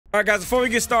All right, guys, before we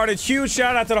get started, huge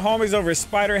shout out to the homies over at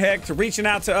Spiderheck for reaching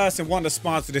out to us and wanting to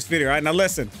sponsor this video, all right? Now,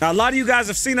 listen. Now, a lot of you guys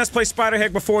have seen us play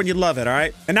Spiderheck before and you love it, all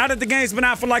right? And now that the game's been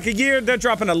out for like a year, they're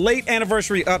dropping a late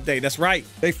anniversary update. That's right.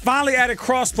 They finally added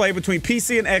crossplay between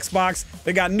PC and Xbox.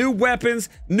 They got new weapons,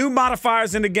 new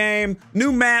modifiers in the game,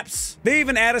 new maps. They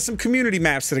even added some community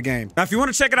maps to the game. Now, if you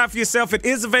want to check it out for yourself, it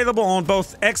is available on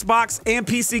both Xbox and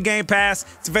PC Game Pass.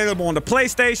 It's available on the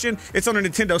PlayStation. It's on the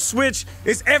Nintendo Switch.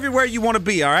 It's everywhere you want to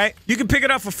be, all right? You can pick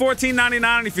it up for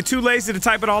 $14.99. If you're too lazy to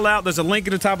type it all out, there's a link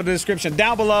in the top of the description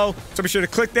down below. So be sure to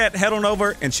click that, head on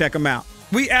over, and check them out.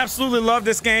 We absolutely love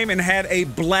this game and had a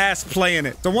blast playing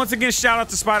it. So once again, shout out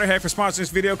to Spiderheck for sponsoring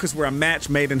this video because we're a match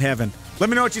made in heaven.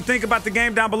 Let me know what you think about the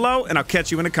game down below, and I'll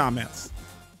catch you in the comments.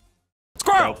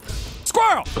 Squirrel!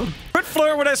 Squirrel! Quit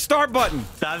flirting with that start button.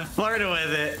 Stop flirting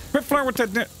with it. Quit flirting with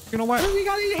that. You know what? You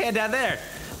got your hand down there.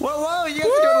 Whoa, whoa, you guys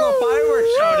are doing a little fireworks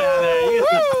show down there.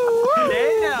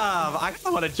 Damn, I kind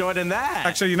of want to join in that.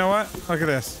 Actually, you know what? Look at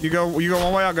this. You go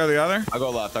one way, I'll go the other. I'll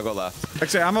go left, I'll go left.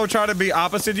 Actually, I'm gonna try to be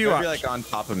opposite you. You'll be like on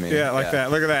top of me. Yeah, like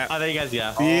that. Look at that. Oh, there you guys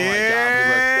go. Oh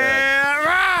Yeah. My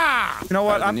God, You know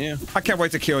what? you. I can't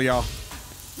wait to kill y'all.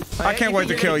 I can't wait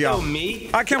to kill y'all.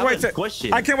 I can't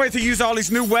wait to use all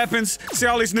these new weapons, see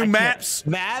all these new maps.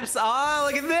 Maps? Oh,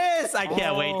 look at this. I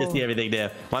can't wait to see everything new.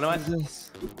 Wanna what?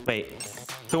 Wait.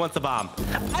 Who wants the bomb?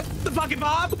 The fucking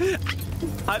bomb?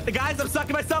 Guys, I'm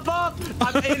sucking myself off.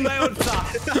 I'm in my own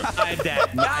sock. I'm dead.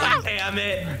 God damn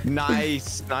it.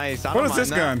 Nice, nice. What is this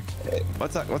gun?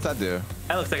 What's that do?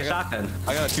 That looks like a shotgun.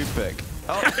 I got a toothpick.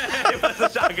 Oh, It was a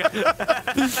shotgun.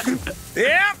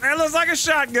 Yeah, that looks like a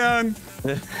shotgun.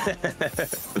 God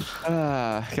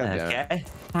damn it. Okay.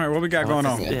 All right, what we got going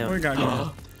on? Yeah. What we got going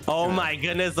on? Oh my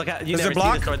goodness! Look how you Is never it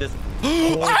block? seen this sword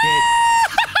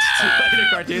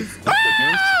this.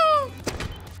 CaRtOoNz.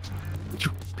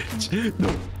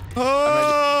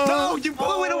 Oh! No, you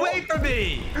blew it away from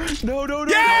me. No.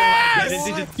 Yes!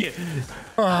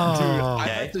 I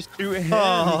had to shoot him in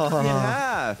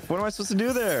half. What am I supposed to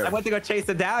do there? I went to go chase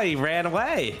him down. He ran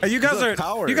away. Hey, you guys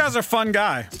are fun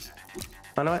guy.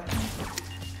 You know what?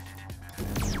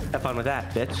 Have fun with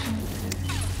that, bitch.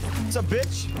 What's up,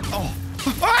 bitch? Oh.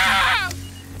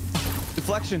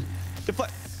 Deflection.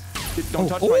 Don't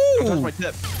touch my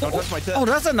tip. Don't touch my tip. Oh,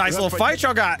 that's a nice little fight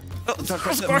y'all got. Don't touch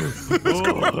my tip.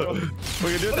 What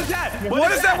What is that?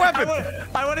 What is that weapon?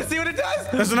 I want to see what it does.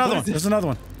 There's another one. There's another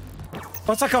one.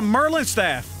 Oh, it's like a Merlin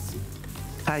staff.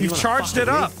 You've charged it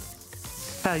up.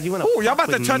 You wanna? Oh, y'all about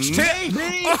to touch tip?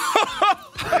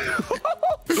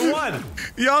 Who won?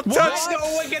 Y'all touch. No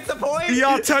one gets a point.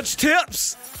 Y'all touch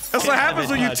tips. That's what happens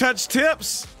when you touch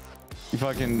tips. You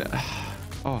fucking.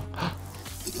 Oh.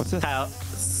 What's this?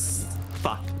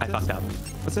 Fuck. I fucked up.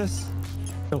 What's this?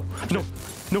 No.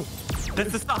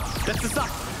 That's the suck. That's the suck.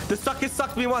 The suck has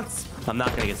sucked me once. I'm not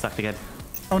gonna get sucked again.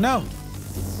 Oh no.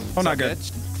 Oh, not good.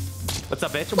 What's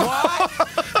up, bitch? What?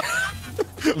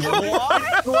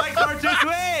 What? Why CaRtOoNz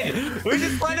win? We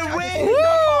just let him win.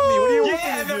 What do you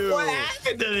Yeah, but what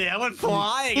happened to me? I went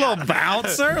flying. Little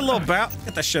bouncer, a little bounce.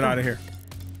 Get that shit out of here.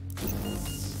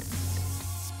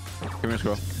 Come here,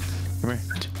 squirrel. Come here.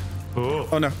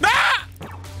 Oh no. Ah!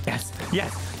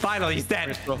 Yes. Finally, he's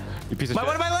dead. You piece of shit.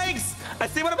 One of my legs. I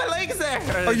see one of my legs there.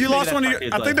 Oh, you lost one of your.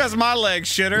 I think that's my leg,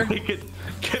 shitter.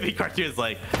 Give me CaRtOoNz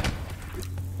leg.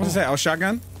 What is that? Oh,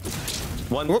 shotgun?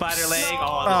 One Whoops. spider leg.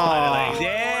 Oh, the spider legs.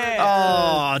 Yeah.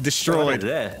 Oh, What destroyed. is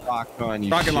this?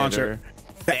 Rocket launcher.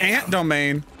 The ant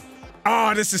domain.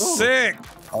 Oh, this is sick.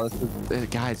 Oh, this is,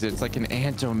 guys, it's like an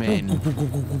ant domain. All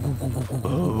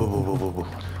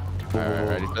right,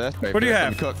 ready for this? What do you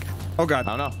have? Cook. Oh god.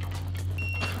 I don't know.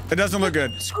 It doesn't look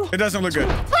good. It doesn't look good.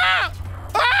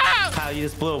 Kyle, you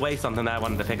just blew away something that I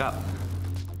wanted to pick up.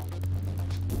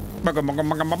 Kyle,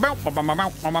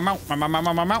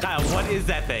 what is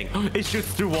that thing? It shoots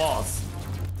through walls.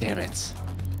 Damn it.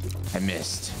 I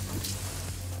missed.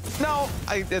 No,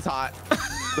 it's hot.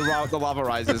 The lava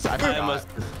rises. I forgot.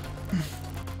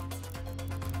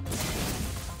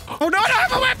 Oh no, I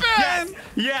have a weapon!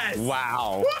 Yes!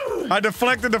 Wow. I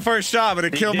deflected the first shot, but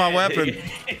it killed my weapon.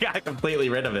 He got completely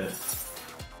rid of it.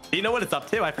 Do you know what it's up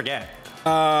to? I forget.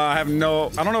 I have no.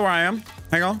 I don't know where I am.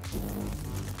 Hang on.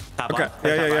 Top Okay. left,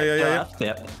 Yeah. top right,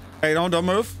 Yep. Hey, don't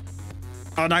move.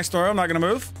 Oh, nice throw. I'm not gonna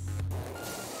move.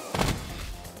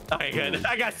 Okay, good.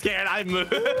 I got scared. I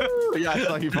moved. Yeah, I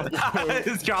saw you. I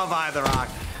just crawled behind the rock.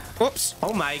 Whoops.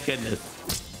 Oh my goodness.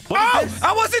 Oh,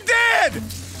 I wasn't dead.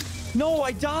 No,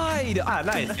 I died. Ah,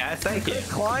 nice, guys. Thank you.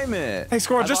 Climb it. Hey,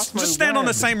 Squirrel, just stand on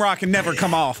the same rock and never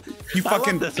come off. You fucking.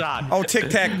 I love this rock. Oh, tic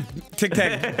tac,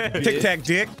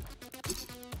 dick.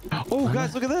 Oh,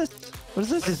 guys, look at this. What is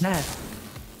this? What is that?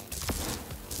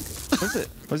 What's it?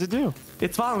 What's it do?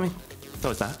 It's following me.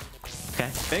 No, it's not. Okay.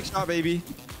 Bank shot, baby.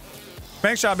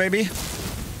 Bank shot, baby.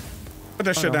 Put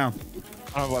that shit down.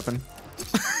 I don't have a weapon.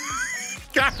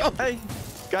 Kyle. Hey,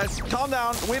 guys, calm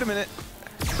down. Wait a minute.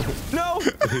 No.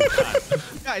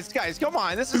 guys, come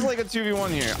on. This is like a 2v1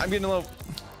 here. I'm getting a little.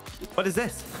 What is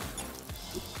this?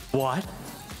 What?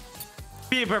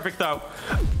 Be a perfect throw.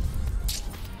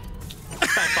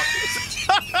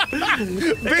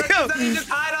 Just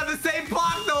hide on the same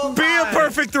block the whole time. Be a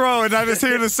perfect throw, and I just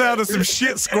hear the sound of some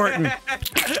shit squirting.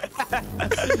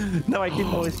 No, I keep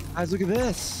always. Guys, look at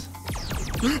this.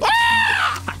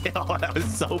 Oh, that was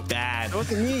so bad. That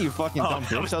wasn't me, you fucking dumb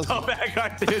That was bitch. so bad,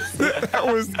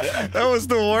 CaRtOoNz. that was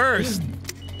the worst.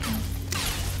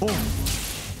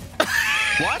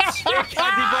 What? You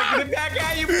can't be blanking the back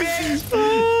at you, bitch.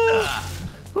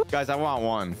 Guys, I want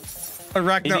one.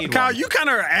 No, Kyle, one. you kind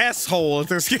of are an asshole at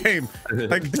this game.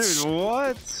 Like, Dude,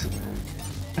 what?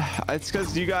 It's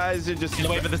because you guys are just. Get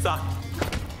away from the sock.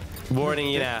 Warning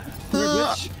you now.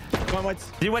 Come on,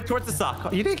 You went towards the sock.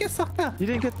 Oh, you didn't get sucked up. you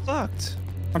didn't get sucked.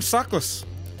 I'm suckless.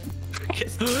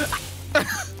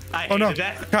 I Oh no, hated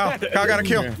that. Kyle got a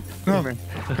kill. No,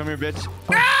 Come here, bitch.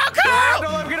 no, Kyle!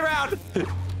 Don't let him get around.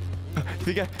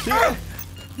 You got.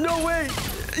 No way.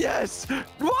 Yes.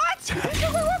 What?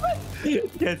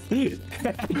 Yes.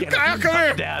 Kyle, come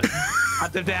here. Down.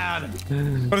 Hunt him down.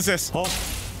 What is this? Oh.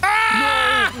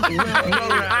 Ah!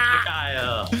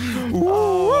 Kyle.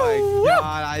 Oh my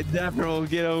god, I never will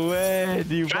get away,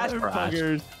 you Trash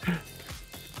motherfuckers.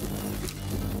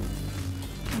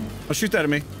 Oh, shoot that at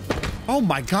me. Oh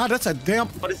my god, that's a damn.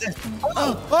 What is this?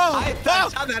 Oh!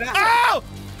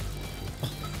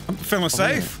 I'm feeling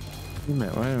safe. Wait a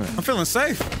minute, wait a minute. I'm feeling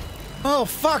safe. Oh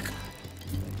fuck!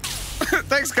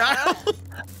 Thanks, Kyle.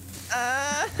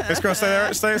 Let's go. Stay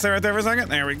there. Stay right there for a second.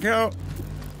 There we go.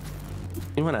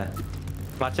 You wanna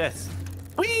watch this?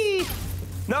 Whee!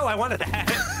 No, I wanted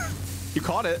that. You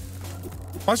caught it.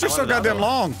 Why is you so wanted that goddamn one.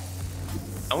 long?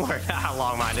 Don't worry how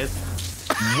long mine is.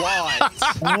 What?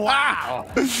 Wow.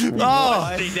 Oh!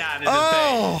 Stay down in this thing.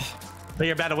 Oh! So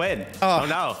you're about to win. Oh. Oh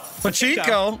no.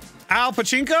 Pachinko. Al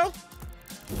Pachinko?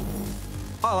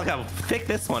 Oh, look how thick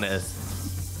this one is.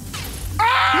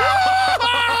 Oh!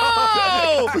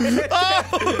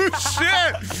 Oh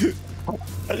shit!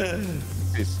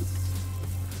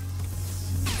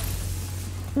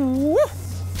 Woo.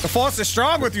 The force is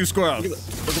strong with you, squirrel. Look at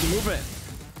the movement.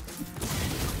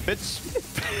 Bitch.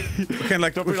 We can't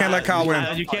let Kyle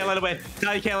win. You can't let him win.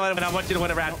 No, you can't let him win. I want you to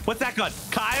win a round. What's that gun?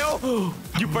 Kyle?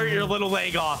 You burnt your little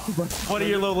leg off. One of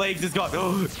your little legs is gone.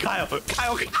 Oh, Kyle.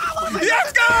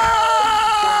 Let's go!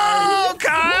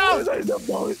 Kyle! What was I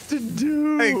supposed to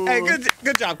do? Hey,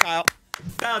 good job, Kyle.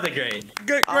 That was great.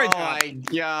 Great Oh job. my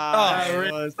god. Oh,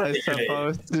 What was I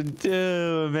supposed to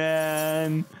do,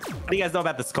 man? What do you guys know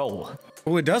about the skull?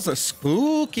 Oh, it does look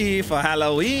spooky for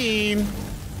Halloween.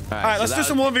 All right, let's do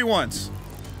some 1v1s.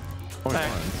 All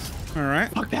right.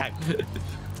 Fuck that.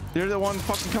 You're the one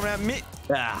fucking coming at me.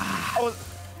 Ah,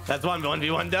 that's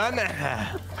 1v1 done.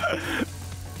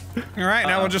 All right,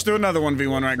 now we'll just do another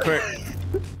 1v1 right quick.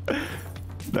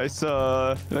 Nice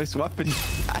weapon.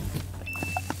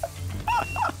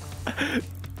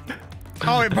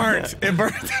 Oh, it burnt. It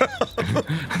burnt.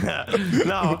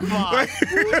 No, fuck.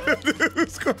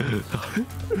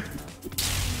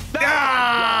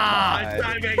 Ah! I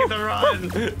tried making the run.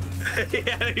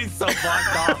 Yeah, he's so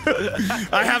blocked off.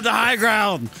 I have the high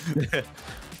ground.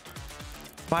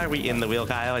 Why are we in the wheel,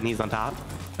 Kyle, and he's on top?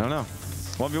 I don't know.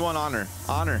 1v1 honor.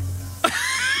 Honor.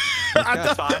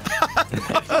 That's fine.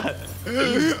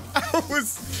 I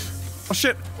was... Oh,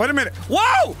 shit. Wait a minute.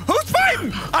 Whoa! Who's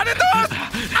fighting? I didn't know.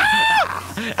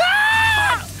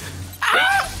 Ah!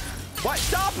 Ah! What?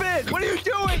 Stop it! What are you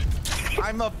doing?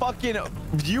 I'm a fucking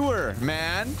viewer,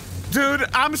 man. Dude,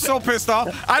 I'm so pissed off.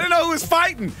 I didn't know who was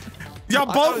fighting.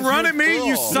 Y'all both run at me,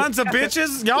 you sons of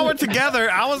bitches. Y'all were together.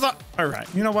 I was... All right.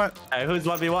 You know what? Hey, who's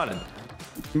 1v1?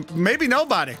 Maybe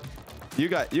nobody. You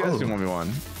guys do 1v1.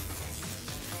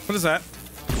 What is that?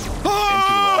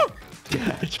 Oh!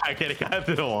 Try getting guy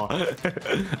through the wall. Oh,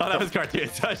 that was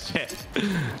CaRtOoNz. Oh, shit.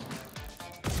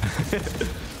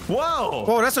 Whoa!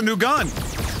 Whoa, that's a new gun.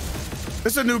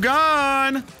 It's a new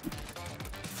gun.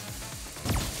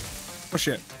 Oh,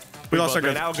 shit. We lost our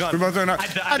gun. We both ran out.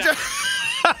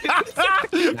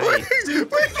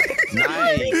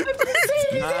 Nice.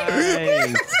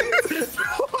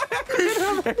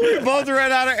 We both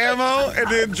ran out of ammo and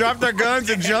then dropped our guns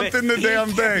and jumped in the damn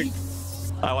thing.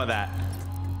 I want that.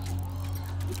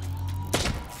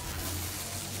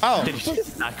 Oh. Did you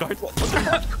just not guard?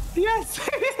 Yes.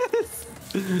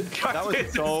 That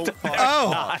was so fun.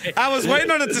 Oh, I was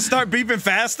waiting on it to start beeping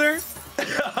faster.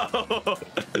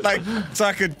 Like, so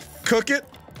I could cook it.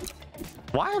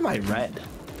 Why am I red?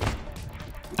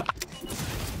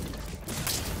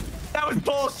 That was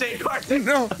bullshit, Carson.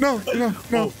 No. Kyle's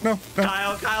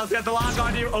got the lock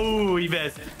on you. Oh, he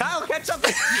missed. Kyle, catch up.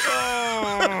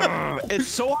 It's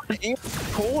so hard to aim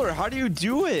cooler. How do you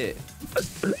do it?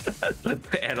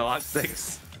 Analog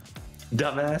 6.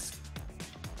 Dumbass.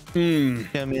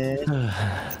 Yeah, man.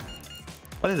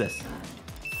 What is this?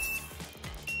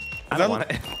 I don't want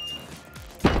it.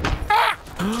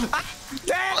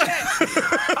 Damn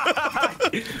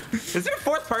it! Is there a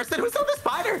fourth person? Who's on the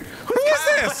spider? Who is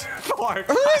this? Who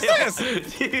is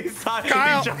this?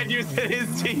 Kyle. He tried using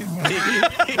his cheese.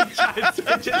 He tried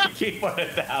switching the keyboard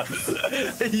at the house.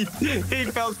 He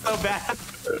felt so bad.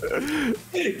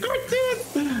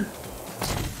 CaRtOoNz.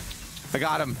 I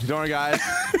got him. Don't worry, guys.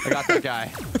 I got that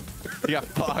guy. He got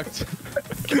fucked.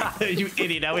 God, you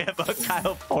idiot. Now we have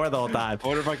Kyle 4 the whole time. I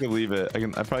wonder if I can leave it.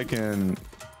 I probably can.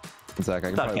 Zach, I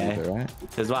can probably leave it, right?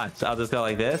 Just watch. I'll just go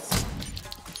like this.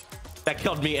 That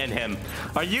killed me and him.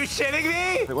 Are you shitting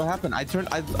me? Wait, what happened? I didn't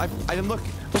look.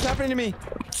 What's happening to me?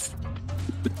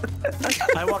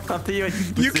 I walked up to you and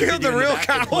You killed the real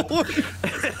cow.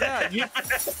 Yeah,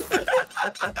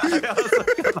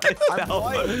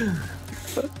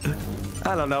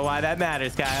 I don't know why that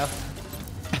matters, Kyle.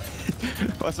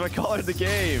 What's my color of the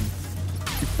game?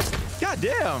 God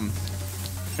damn.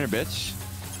 Here, bitch.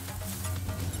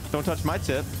 Don't touch my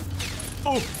tip.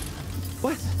 Oh.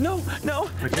 What? No.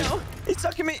 He's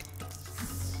sucking me.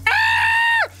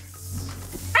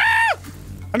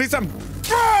 I need some.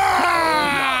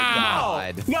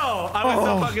 God. No, I was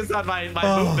so focused on my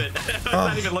movement. I was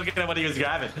not even looking at what he was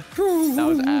grabbing. That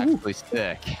was actually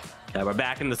sick. Yeah, we're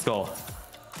back in the skull.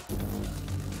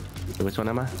 So which one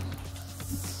am I?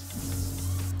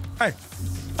 Hey.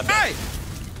 Hey.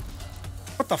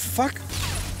 What the fuck?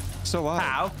 So what?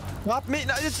 How? Not me.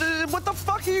 No, what the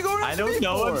fuck are you going I don't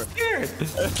know. I'm scared.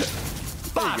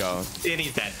 There you go. And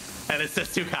he's dead. And it's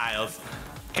just 2 Kyles.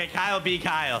 Okay, Kyle be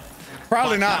Kyle.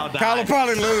 Probably not. Kyle will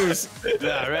probably lose.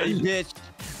 Yeah, ready, bitch?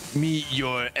 Meet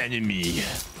your enemy.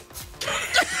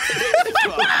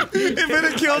 If it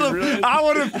had killed him, I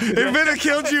would have. If it had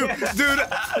killed you, dude.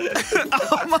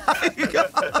 Oh my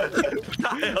god.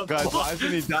 Kyle, Guys, why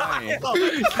isn't he dying?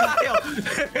 Kyle.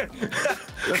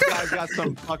 This guy's got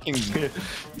some fucking.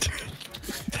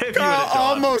 Kyle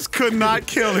almost could not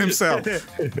kill himself. I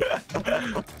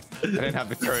didn't have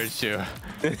the courage to.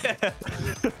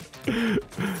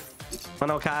 Oh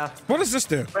no, Kyle. What does this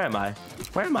do? Where am I?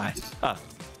 Where am I? Oh.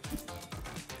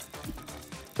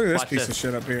 Look at this Watch piece this. of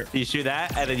shit up here. You shoot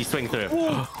that, and then you swing through.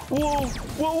 Whoa.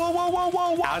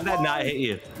 How did that not hit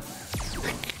you?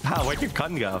 Wow, where'd your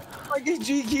gun go? Like, I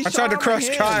tried to crush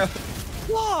Kyle.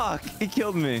 Fuck! He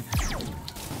killed me.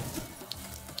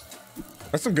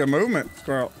 That's some good movement,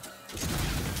 Squirrel.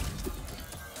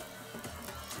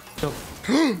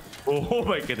 Oh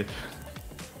my goodness.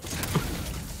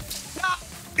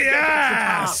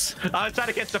 Yes! I was trying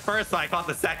to catch the first, so I caught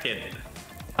the second.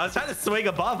 I was trying to swing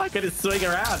above. I couldn't swing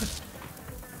around.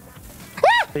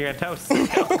 You're gonna toast.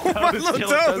 My little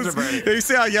toes. You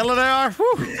see how yellow they are?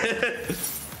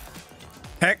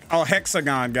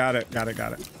 Hexagon. Got it.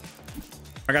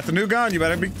 I got the new gun. You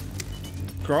better be.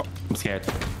 Girl. I'm scared.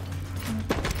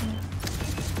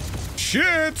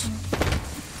 Shit!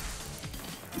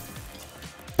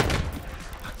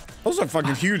 Those are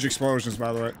fucking huge explosions,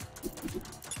 by the way.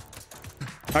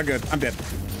 Not good. I'm dead.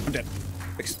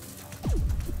 Fixed.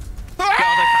 The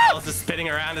other Kyle's just spinning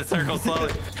around in circles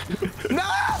slowly. No!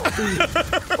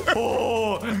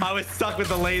 Oh, I was stuck with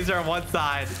the laser on one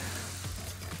side.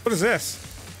 What is this?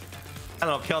 I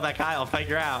don't know, kill that Kyle,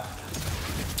 figure out.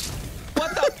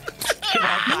 What the? Come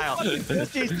on, Kyle.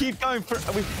 Just keep going.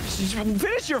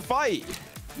 Finish your fight.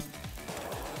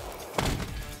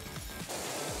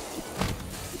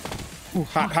 Ooh,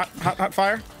 hot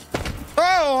fire.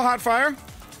 Oh, hot fire.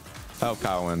 Oh,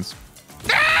 Kyle wins.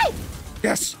 No!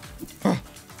 Yes.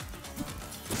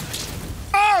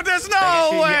 Oh, there's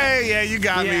no way. Yeah, you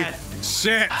got me.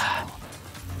 Shit.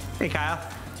 Hey, Kyle.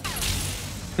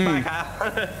 Bye,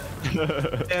 Kyle.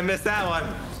 Didn't miss that one.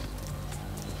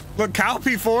 Look, Kyle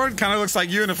P4 kind of looks like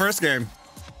you in the first game.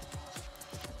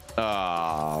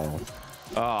 Oh,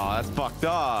 that's fucked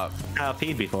up. Kyle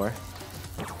P'd before.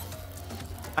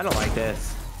 I don't like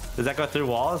this. Does that go through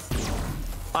walls?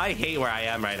 I hate where I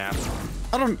am right now.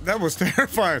 That was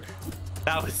terrifying.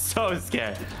 That was so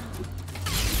scary.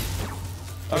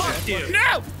 Okay. Fuck you.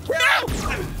 No! No!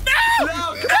 Come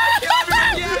on, kill me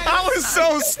again. I was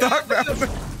so stuck.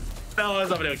 No,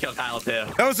 somebody would kill Kyle too.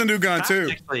 That was a new gun too.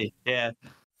 Actually, yeah.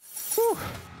 Whew.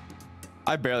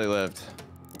 I barely lived.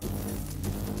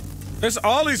 There's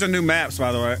all these are new maps,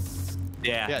 by the way.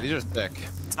 Yeah. Yeah, these are thick.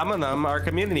 Some of them are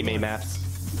community made maps.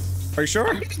 Are you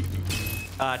sure?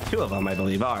 2 of them, I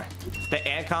believe, are. The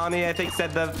ant colony, I think,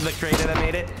 said the creator that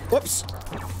made it. Whoops.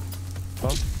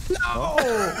 No!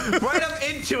 Right up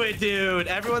into it, dude.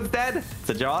 Everyone's dead. It's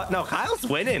a draw. No, Kyle's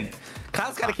winning.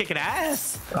 Kyle's got to kick an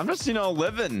ass. I'm just,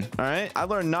 living. All right. I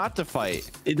learned not to fight.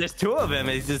 There's 2 of them.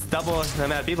 It's just double the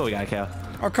amount of people we got to kill.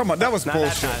 Oh, come on. That was Not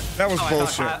bullshit. That was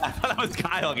bullshit. I thought that was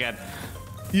Kyle again.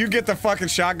 You get the fucking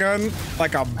shotgun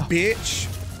like a bitch.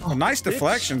 Oh, nice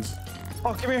deflections.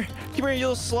 Oh, come here. Come here, you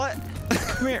little slut.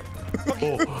 Come here.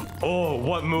 Oh,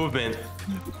 what movement.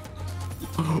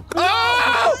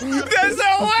 Oh! There's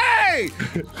no way!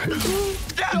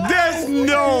 There's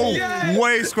no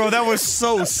way, Squirrel. That was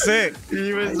so sick.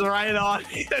 He was right on.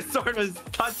 The sword was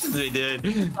touching me, dude.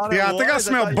 Yeah, I think I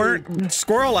smelled burnt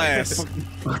squirrel ass.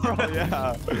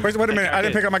 Yeah. Wait a minute. I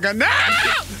didn't pick up my gun. No!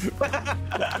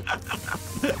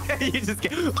 You just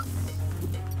get...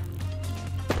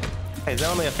 Hey, is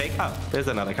that only a fake? Oh, there's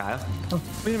another Kyle. Oh,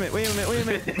 wait a minute.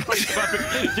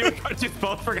 You just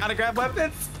both forgot to grab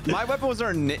weapons? My weapon was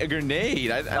a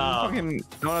grenade. I don't fucking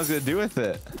know what I was gonna do with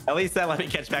it. At least that let me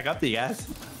catch back up to you guys.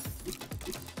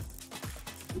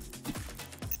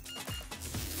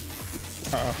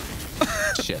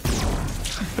 Shit.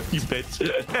 You bitch.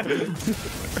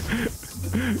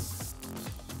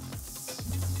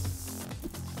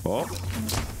 Oh.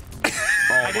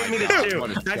 I didn't mean to shoot.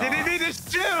 I didn't mean to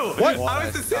shoot. What? I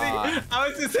was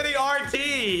just hitting RT.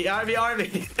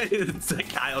 Army. It's like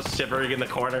Kyle shivering in the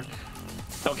corner.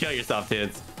 Don't kill yourself,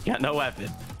 dudes. You got no weapon.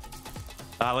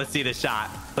 Let's see the shot.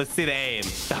 Let's see the aim.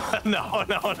 No.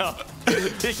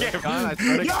 Be careful.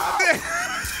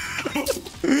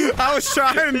 I was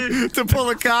trying to pull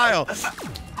a Kyle.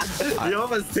 You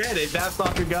almost did it. That's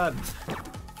off your gun.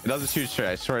 It doesn't shoot straight,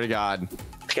 I swear to God.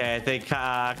 Okay, I think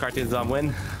CaRtOoNz on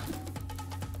win.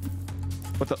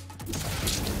 What the?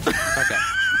 Okay.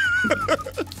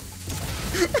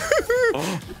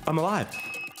 Oh, I'm alive.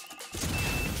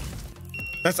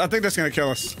 I think that's gonna kill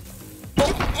us.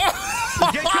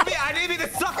 I didn't mean to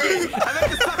suck it. I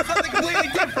meant to suck something completely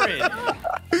different.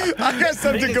 I got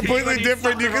something completely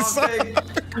different you can suck.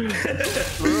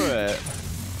 Screw it.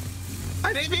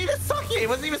 I didn't mean to suck it. It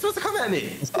wasn't even supposed to come at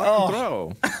me.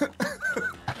 Throw.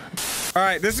 All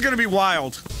right, this is gonna be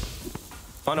wild.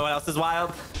 Oh no, what else is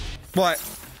wild? What?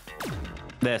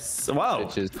 This. Whoa.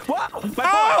 Bitches. Whoa.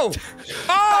 Oh!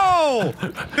 Oh!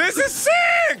 This is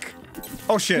sick!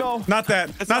 Oh shit. No. Not that.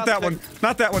 Not that one.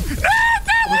 Not that one. Not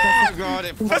that Oh one! God,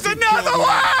 it That's fucking another killed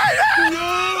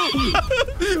me.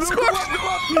 one! Squirrel!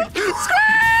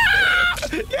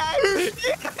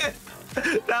 Yes.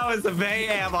 That was a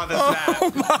mayhem on this map.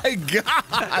 Oh my God!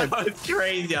 That was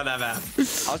crazy on that map. I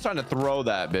was trying to throw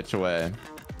that bitch away.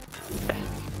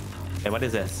 Hey, what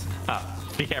is this? Oh,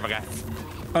 be careful, guys.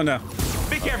 Oh no.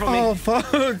 Be careful, Oh me.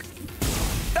 fuck!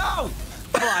 No!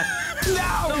 Come on.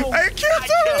 No! I killed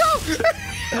him!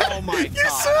 Oh my You God.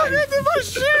 swung into my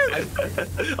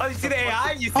shit! Oh, you see the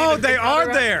AI? You see Oh, the they big are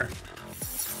brother? there.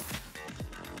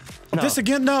 No. This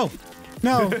again? No.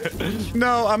 No.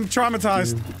 No, I'm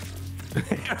traumatized.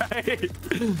 Right.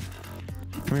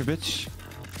 Come here, bitch.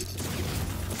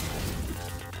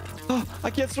 Oh, I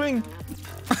can't swing.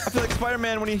 I feel like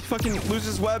Spider-Man when he fucking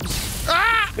loses webs.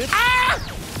 Ah! Ah!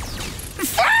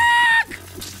 Fuck!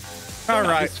 All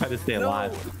right. Just trying to stay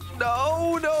alive.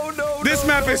 No. This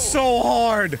map is so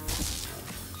hard.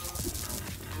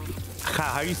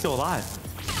 Kyle, how are you still alive?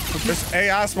 There's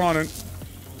AI spawning.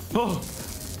 Oh,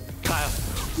 Kyle.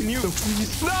 No!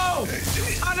 Oh,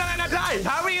 no, die!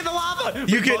 How are we in the lava?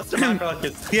 You We get. both survived like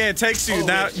this. Yeah, it takes you. Oh,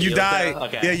 Now wait, you shield die. there?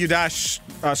 Okay. Yeah, you die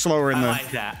slower in I the.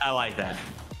 like that. I like that.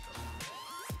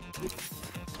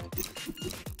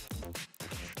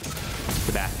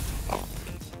 Get back.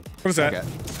 What is that? Okay.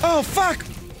 Oh fuck!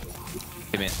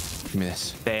 Give me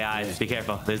this. The AIs. Be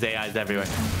careful. There's AIs everywhere.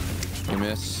 Give me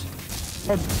this.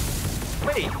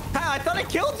 Wait, Kyle, I thought I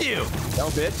killed you. No,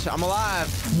 bitch. I'm alive.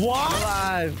 What? I'm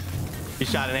alive. You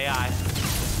shot an AI.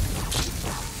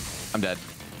 I'm dead.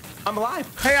 I'm alive.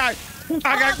 Hey, I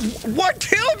got. What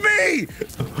killed me?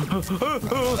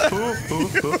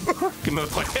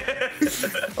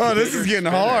 Oh, this is getting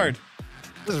hard.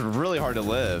 This is really hard to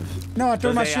live. No, I threw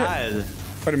Those my shit. AIs.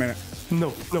 Wait a minute.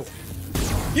 No.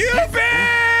 You I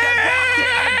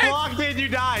bitch! blocked it. You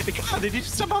died. Kyle, did you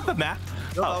just jump off the map?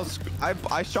 No,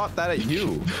 I shot that at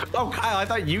you. Oh, Kyle, I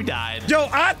thought you died. Yo,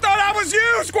 I thought I was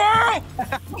you, squirrel.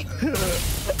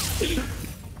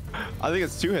 I think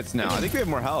it's 2 hits now. I think we have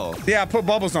more health. Yeah, I put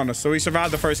bubbles on us, so we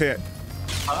survived the first hit.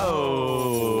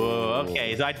 Oh,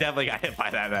 okay. So I definitely got hit by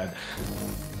that then.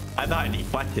 I thought I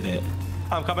deflected it.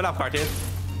 I'm coming up, CaRtOoNz.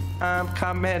 I'm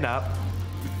coming up.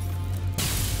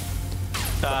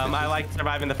 I like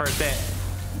surviving the first hit.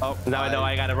 Oh, now I know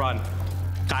I gotta run.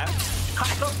 Kyle,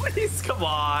 please, come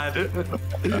on.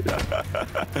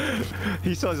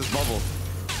 He still has his bubble.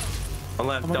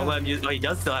 Don't let him use. Oh, he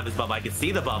does still have his bubble. I can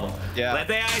see the bubble. Yeah. Let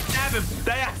the AI stab him.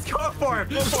 The AI go for him.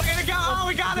 We're gonna go. Oh,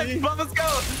 we got it. Bubbles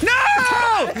go.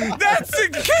 No! That's a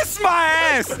kiss my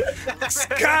ass!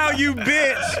 Kyle, you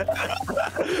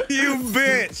bitch! You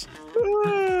bitch!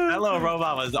 That little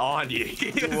robot was on you.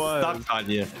 He was stuck on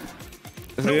you.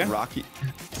 Is that Rocky?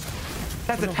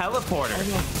 That's a teleporter.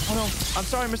 Oh no. I'm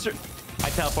sorry, Mr. I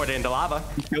teleported into lava.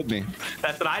 You killed me.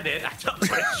 That's what I did. I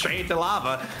teleported straight into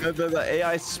lava. The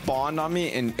AI spawned on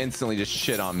me and instantly just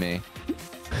shit on me.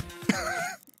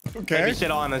 Okay. Maybe shit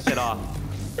on and shit off.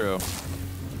 True.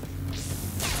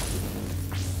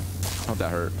 How'd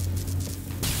that hurt?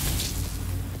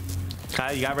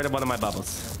 Kyle, you got rid of one of my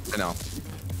bubbles. I know.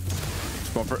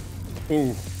 Going for.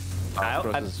 Ooh. Kyle,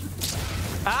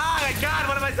 ah, my God,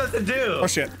 what am I supposed to do? Oh,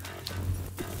 shit.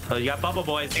 Oh, you got bubble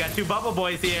boys. You got 2 bubble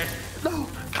boys here. No.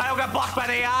 Kyle got blocked by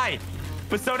the AI.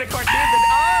 But so did CaRtOoNz.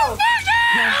 Oh!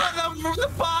 No, the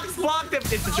box blocked him.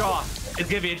 It's a draw. It's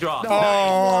gonna be a draw.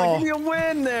 Oh. Give me a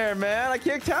win there, man. I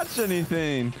can't catch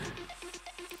anything.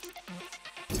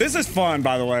 This is fun,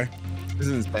 by the way. This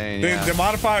is insane. The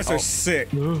modifiers are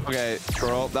sick. Okay,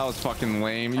 girl, that was fucking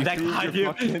lame. You That got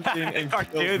you.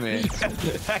 CaRtOoNz.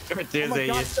 CaRtOoNz. Oh my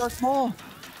God, so small.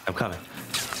 I'm coming.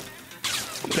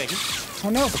 Thank you. Oh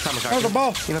no! Oh, the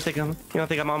ball. You don't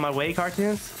think I'm on my way,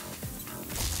 CaRtOoNz?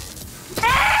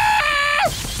 Ah!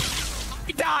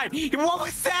 He died. What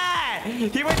was that?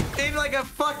 He went in like a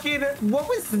fucking. What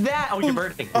was that? Oh, you're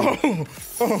burning.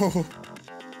 Oh.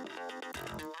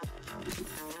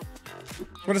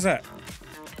 What is that?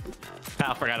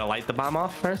 I forgot to light the bomb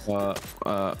off first. 1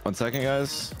 second,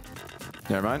 guys.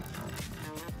 Never mind.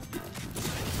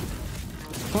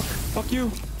 Fuck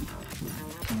you.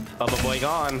 Bubble boy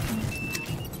gone.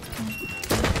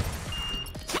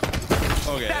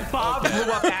 Okay. That bomb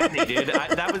blew up at me, dude.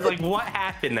 That was like, what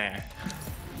happened there?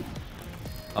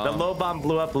 The low bomb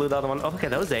blew up, blew the other one. Oh, look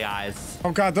at those AIs.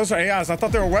 Oh god, those are AIs. I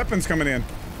thought there were weapons coming in.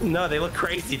 No, they look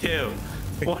crazy too.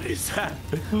 What is that?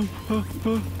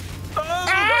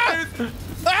 Ah!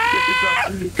 Ah!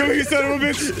 Come here, you son of a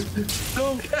bitch!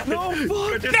 No,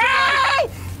 fuck. No!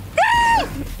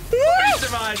 He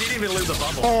survived. He didn't even lose a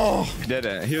bubble. Oh, He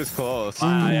didn't. He was close.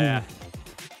 Yeah.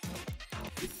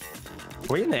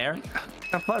 Were you in there?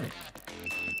 Have fun.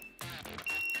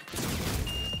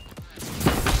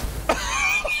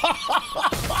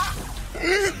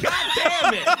 God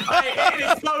damn it! I hate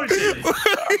explosions.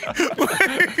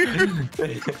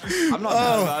 I'm not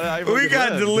mad about it. we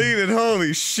got deleted.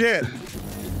 Holy shit!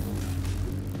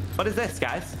 What is this,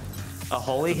 guys? A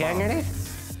holy hand grenade?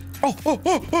 Oh!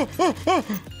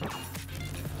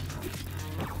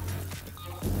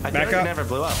 I Back feel like up. it never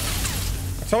blew up.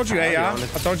 I told you, AI. I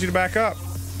told you to back up.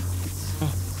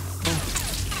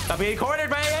 I'm being cornered,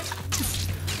 man.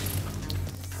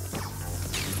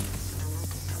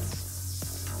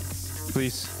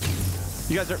 Please.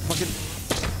 You guys are fucking.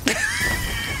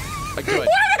 Good. What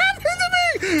happened to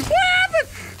me? What happened?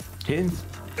 Kids.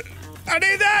 I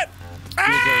need that. You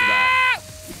deserve that. Ah!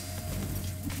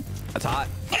 That's hot.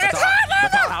 It's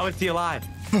hot. How is he alive?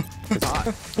 It's hot.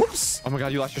 Whoops. Oh my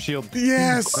God, you lost your shield.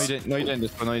 Yes. No, you didn't. No, you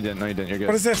didn't. No, you didn't. No, you didn't. You're good.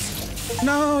 What is this?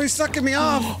 No, he's sucking me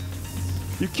off.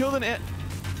 You killed an ant.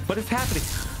 What is happening?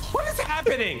 What is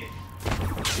happening?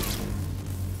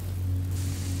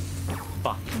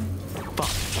 Fuck. Fuck.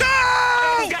 No!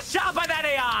 I got shot by that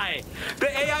AI. The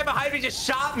AI behind me just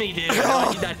shot me, dude.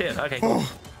 Oh, that did. Okay. Cool.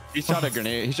 He shot a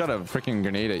grenade. He shot a freaking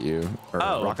grenade at you, or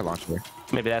a rocket launcher.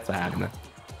 Maybe that's what happened.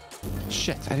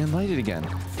 Shit! I didn't light it again.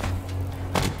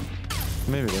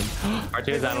 Maybe it did.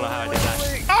 CaRtOoNz, I don't know how I did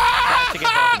that. Ah! I have to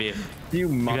get both of you. You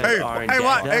mother. Hey, Orange, hey,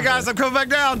 what? yeah. Hey, guys, I'm coming back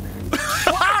down.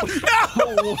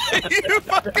 No! You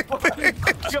fucking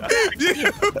bitch.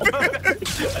 You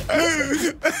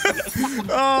bitch.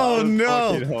 Oh,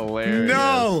 no. Hilarious.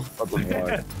 No.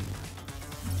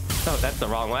 Oh, that's the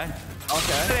wrong way.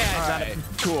 Okay. Yeah, All right.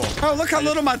 Cool. Oh, look how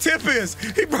little my tip is.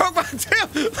 He broke my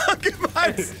tip. Look at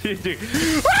my...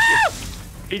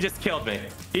 He just killed me.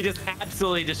 He just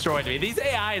absolutely destroyed me. These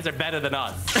AIs are better than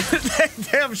us. They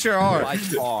damn sure are. By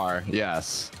far,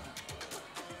 yes.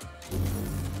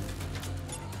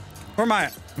 Where am I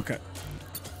at? Okay.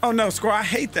 Oh, no, Squirrel. I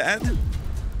hate that.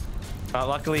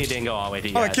 Luckily, he didn't go all the way to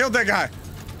you Oh, I guys. killed that guy.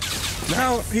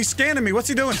 No, he's scanning me. What's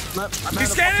he doing?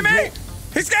 He's scanning me!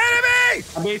 He's scanning me!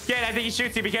 I'm being scared. I think he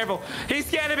shoots you. Be careful. He's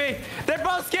scanning me. They're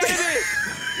both scanning me.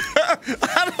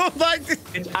 I don't like this.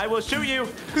 I will shoot you.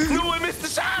 No, I missed the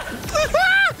shot.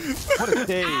 What a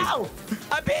day. Ow!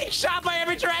 I'm being shot by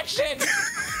every direction.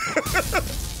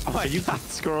 Oh, you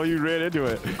squirrel, you ran into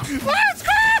it. Let's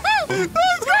go! Let's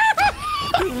go!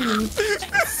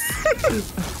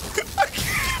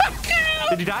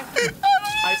 Did you die?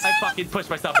 I fucking pushed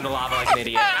myself in the lava like an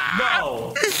idiot.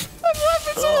 No! I'm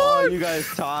laughing so Oh, hard. you guys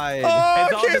tied. Oh, It's I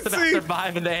all can't just about see.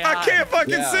 surviving the AI. I can't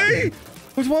fucking Yeah. see.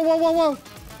 Whoa, whoa, whoa, whoa.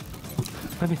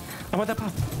 I want that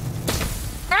pop.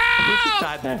 Ow!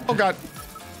 Died there. Oh, God.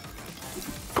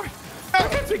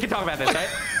 We can talk about this, right?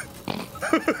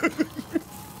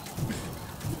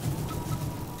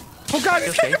 Oh, God,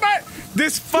 he's kicking my...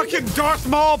 This fucking Darth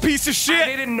Maul piece of I shit.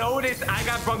 didn't notice. I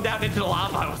got thrown down into the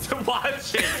lava. I wasn't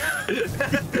watching.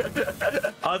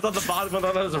 I was on the bottom of one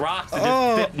of those rocks and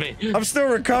just bit me. I'm still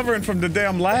recovering from the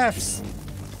damn laughs.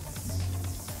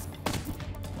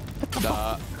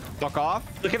 Fuck off.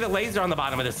 Look at the laser on the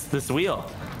bottom of this wheel.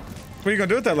 What are you gonna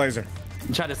do with that laser?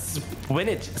 Try to spin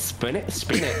it. Spin it?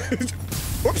 Spin it.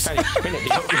 Whoops. Try to spin it.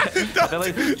 The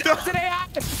laser. It's an AI!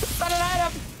 It's not an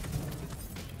item!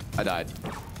 I died.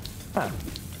 Huh.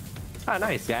 Oh,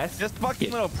 nice, guys. This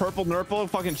fucking little purple nurple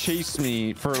fucking chased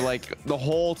me for like the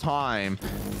whole time.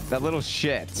 That little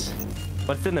shit.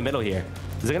 What's in the middle here?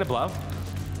 Is it gonna blow?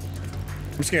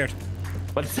 I'm scared.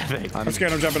 What is that thing? I'm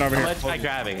scared. I'm jumping over I'm here. gonna try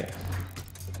grabbing it.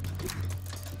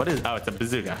 What is? Oh, it's a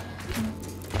bazooka.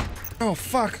 Oh,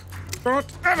 fuck. Don't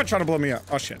ever try to blow me up.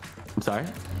 Oh, shit. I'm sorry.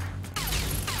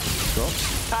 Cool.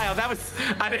 Kyle, that was.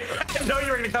 I didn't know you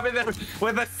were gonna come in there with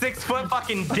a 6-foot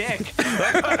fucking dick.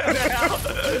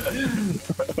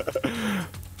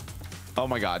 Oh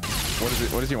my god. What is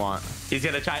it? What does he want? He's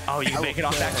gonna try. Oh, you make it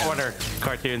off that corner.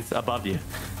 CaRtOoNz above you.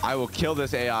 I will kill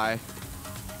this AI.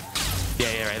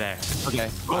 Yeah, right there. Okay.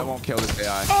 I won't kill this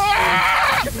AI.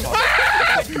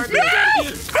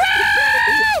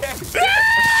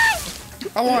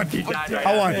 I won. He died right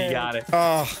I won. after he got it.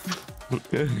 Oh.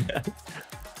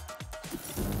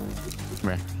 Come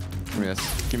here. Give me this.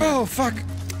 Give me Oh, fuck.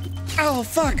 Oh,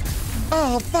 fuck.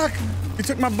 Oh, fuck. You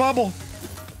took my bubble.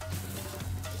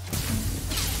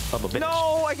 Bubble bitch.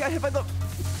 No, I got hit by the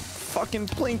fucking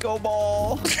Plinko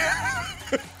ball.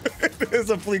 It's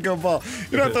a Plinko ball.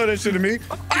 You don't throw that shit at me.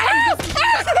 Well,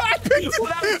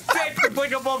 that was sick. The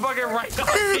Plinko ball fucking right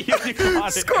off you. You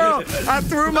caught it. Squirrel. I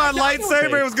threw my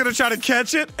lightsaber. It was going to try to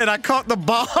catch it, and I caught the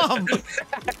bomb.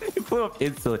 It blew up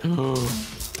instantly.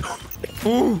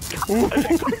 Ooh. Ooh.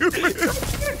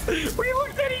 We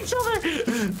looked at each other.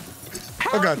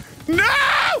 Oh, God. No!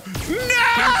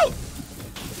 No!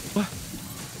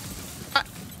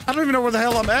 I don't even know where the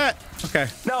hell I'm at. Okay.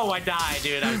 No, I died,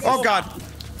 dude. Oh, God.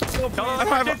 Don't let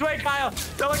CaRtOoNz way, Kyle.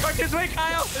 Don't let CaRtOoNz way,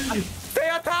 Kyle. Stay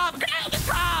on top. Kyle, the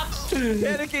top.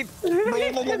 Panicking.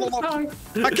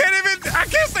 I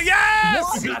can't say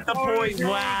yes! You got the point.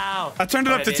 Wow. I turned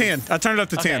it up to 10. I turned it up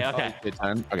to 10. Okay. Good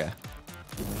time. Okay.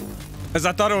 Because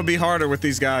I thought it would be harder with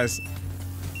these guys.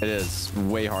 It is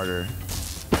way harder.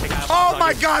 Oh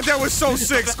my God, that was so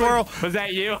sick, Squirrel. Was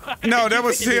that you? No, that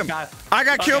was him. I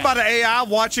got killed by the AI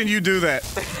watching you do that.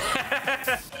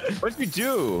 What did you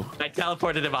do? I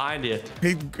teleported it behind you.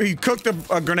 He cooked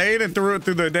a grenade and threw it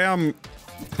through the damn...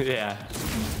 Yeah.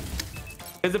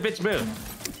 It's a bitch move.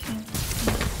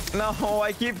 No,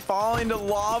 I keep falling to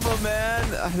lava, man.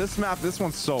 This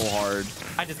one's so hard.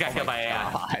 I just got killed by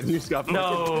AI. God, you just got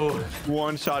No.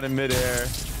 one shot in midair.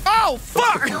 Oh,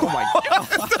 fuck! Oh my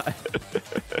God.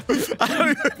 I don't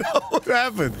even know what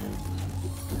happened.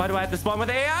 Why do I have to spawn with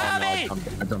AI on me?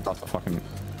 I jumped off the fucking...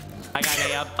 I got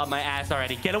AI up my ass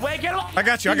already. Get away, get away! I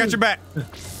got you. I got your back.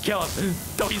 Kill him.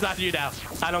 No, he's not you now.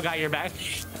 I don't got your back.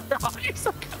 Oh, you're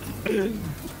so good.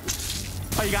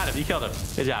 Oh, you got him. You killed him.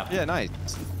 Good job. Yeah, nice.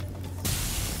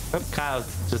 Oh, Kyle's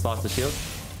just lost the shield.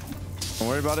 Don't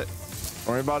worry about it.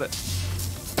 Don't worry about it.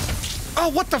 Oh,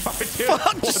 what the fuck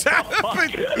just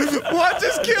happened? What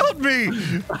just killed me?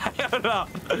 I don't know.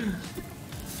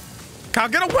 Kyle,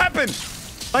 get a weapon.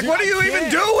 Like, what are you even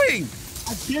doing?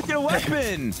 I can't get a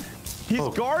weapon. He's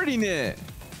guarding it.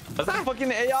 What's that?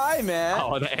 Fucking AI, man.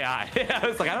 Oh, the AI. I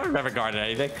was like, I don't remember guarding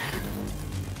anything.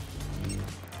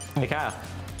 Hey, Kyle.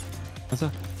 What's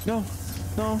up? No.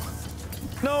 No.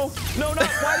 No. No, no.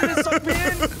 Why did it suck me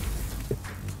in?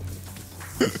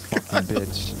 Fucking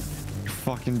bitch. You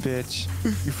fucking bitch.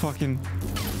 You fucking...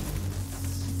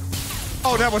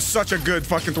 Oh, that was such a good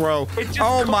fucking throw.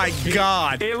 Oh my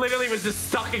God. It literally was just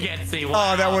stuck against me.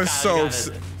 Wow, Oh, that was Kyle,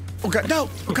 so... Oh, God. No.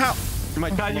 Kyle. You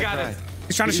might Kyle, you got it.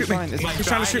 He's trying to shoot me. He's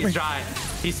trying to shoot me. He's dry.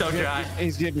 He's so dry.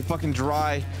 He's gonna be fucking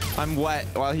dry. I'm wet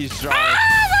while he's dry.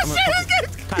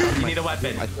 Kyle, you need a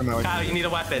weapon. Kyle, you need a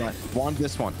weapon. Want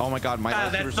this one? Oh my god, my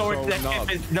that sword, that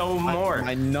tip is no more.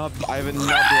 My nub. I have a nub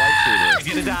lightsaber. He's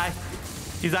gonna die.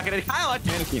 He's not gonna. Kyle,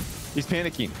 He's panicking. He's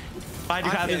panicking. Find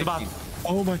you, Kyle. There's a bomb.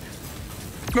 Oh my.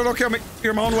 No, don't kill me.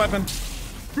 You're my own weapon.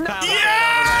 Kyle,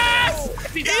 Yes!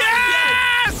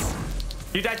 Yes!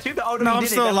 You died too? Oh, No, I'm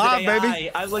still alive, baby.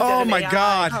 Oh my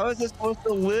god. How is this supposed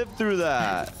to live through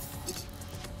that?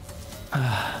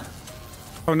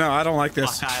 Oh no, I don't like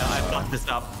this. Oh, Kyle, I fucked this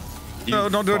up. No,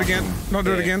 don't do it again. Don't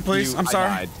do it again, please. I'm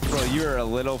sorry. Bro, you're a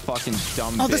little fucking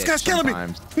dumb bitch. Oh, this guy's killing me.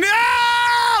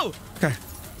 No! Okay.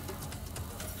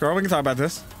 Girl, we can talk about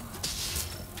this.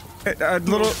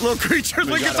 Little creatures,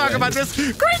 we can talk about this.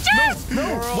 Creatures!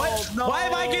 No. What? No. Why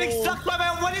am I getting stuck by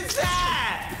my? What is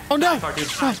that? Oh no!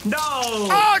 No!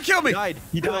 Oh, it killed me!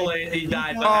 He died. He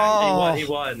died. Oh. He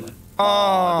won.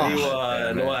 Oh. He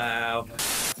won. Wow.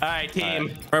 All right,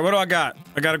 team. All right, what do I got?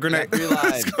 I got a grenade. All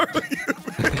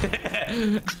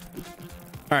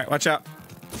right, watch out.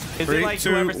 Is 3, it like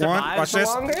 2, 1. Watch this.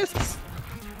 Longest?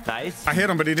 Nice. I hit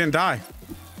him, but he didn't die.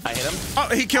 I hit him. Oh,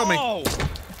 he killed me.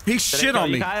 He shit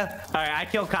on me. Kyle? All right, I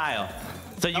killed Kyle.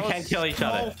 So you can't kill each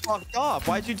other. Fucked up.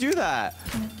 Why'd you do that?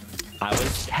 I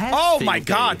was testing. Oh my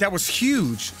god, that was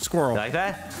huge. Squirrel. Like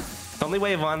that? It's only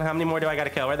wave 1. How many more do I gotta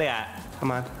kill? Where they at?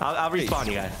 Come on. I'll respawn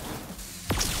you guys.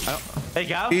 There you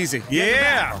go. Easy.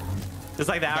 Yeah. Just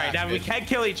like that. All right, now we can't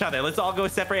kill each other. Let's all go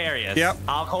separate areas. Yep.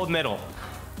 I'll hold middle.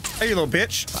 Hey, you little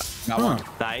bitch.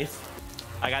 Nice.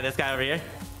 I got this guy over here.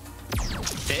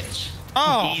 Bitch.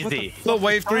 Oh. Easy. Little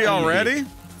wave 3 already?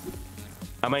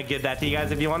 I'm gonna give that to you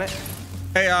guys if you want it.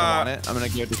 Hey, I want it. I'm gonna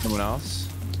give it to someone else.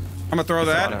 I'm gonna throw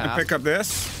that and pick up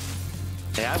this.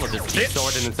 Yeah, I will just keep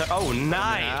swording and stuff. Oh,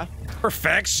 nice.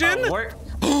 Perfection?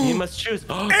 You must choose.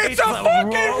 It's a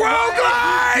fucking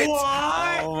roguelite!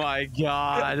 Oh my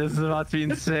god, this is about to be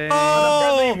insane.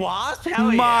 Oh wasp?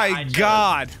 Hell my yeah,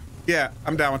 god. Yeah,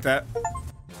 I'm down with that.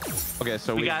 Okay,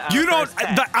 so we got You don't.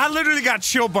 I literally got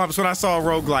chill bumps when I saw a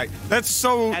roguelite. That's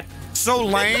so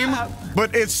lame,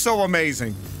 but it's so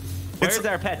amazing. Where's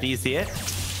our pet? Do you see it?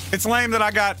 It's lame that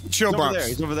I got chill bumps.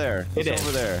 He's over there. He's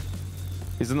over there.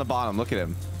 He's in the bottom. Look at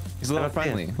him. He's a little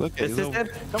friendly. Look at him.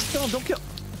 Don't kill him. Don't kill him.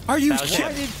 Are you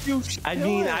kidding? I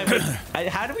mean,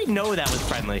 how do we know that was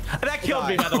friendly? That killed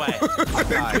me, by the way.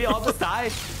 We all just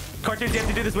died. CaRtOoNz, you have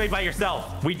to do this wave by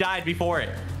yourself. We died before it.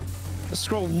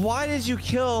 Scroll, why did you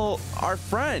kill our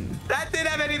friend? That didn't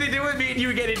have anything to do with me and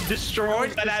you getting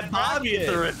destroyed by that bomb you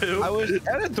threw. I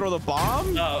didn't throw the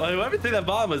bomb. No, whoever threw that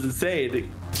bomb was insane.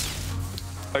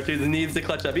 CaRtOoNz needs to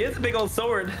clutch up. He has a big old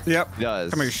sword. Yep. He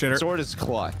does. Come here, shitter. The sword is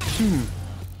clutch.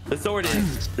 The sword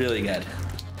is really good.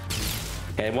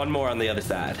 Okay, one more on the other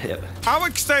side. Yep. I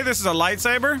would say this is a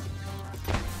lightsaber.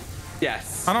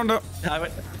 Yes. I don't know. I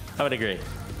would agree.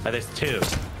 Oh, there's 2.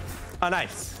 Oh,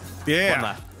 nice. Yeah. One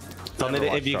left. It's only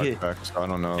if you could. I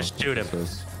don't know. Just shoot him.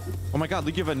 Oh my god,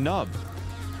 look, you have a nub.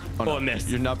 Oh, no. Missed.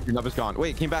 Your nub is gone.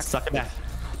 Wait, it came back. Suck it back.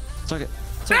 Suck it.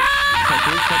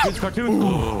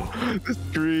 CaRtOoNz. The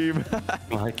scream.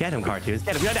 Come on, get him, CaRtOoNz.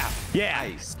 Get him. Go down. Yeah.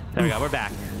 Nice. There we go. We're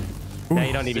back. Now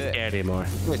you don't need to be scared anymore.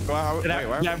 Did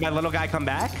my little guy come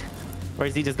back? Or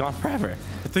is he just gone forever?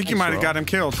 I think you might have got him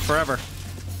killed forever.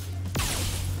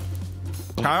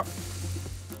 Kyle?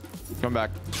 Come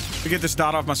back. We get this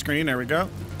dot off my screen. There we go.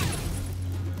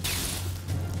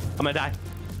 I'm gonna die.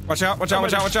 Watch out, watch out,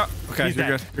 watch out, watch out. Okay, you're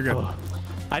good. You're good. Oh.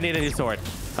 I need a new sword.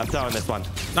 I'm throwing this one.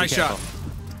 Nice shot.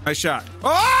 Nice shot.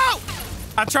 Oh!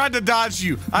 I tried to dodge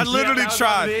you. I literally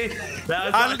tried.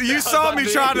 You saw me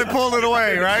trying to pull it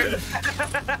away, right?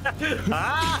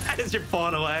 As you're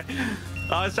pulling away.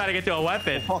 I was trying to get to a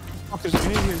weapon. Oh!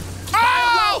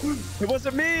 It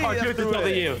wasn't me. CaRtOoNz is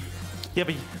building you. Yeah,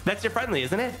 but that's your friendly,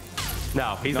 isn't it?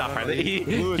 No, he's not friendly.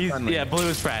 Yeah,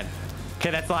 Blue's friend. Okay,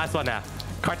 that's the last one now.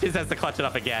 CaRtOoNz has to clutch it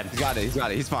up again. He's got it. He's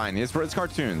got it. He's fine. It's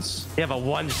CaRtOoNz. You have a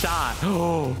one shot.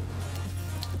 Oh.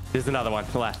 There's another one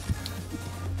left.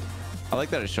 I like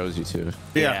that it shows you too.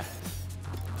 Yeah.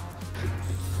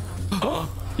 How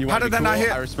did that not hit?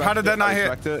 How did that not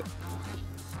hit?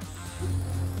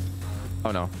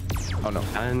 Oh no. Oh no.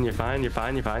 And you're fine. You're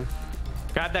fine. You're fine.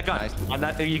 Grab that gun.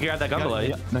 Nice. You can grab that gun below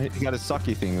you. No, he got a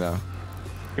sucky thing though.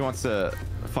 He wants to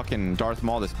fucking Darth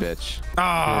Maul this bitch.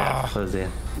 Ah. Close in.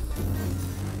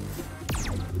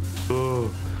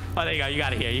 Ooh. Oh, there you go. You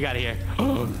got it here. You got it here.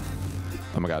 Oh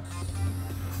my god.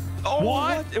 Oh,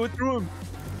 what? It went through him.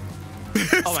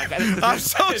 Oh my god. I'm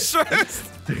so stressed.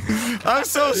 I'm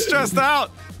so stressed out.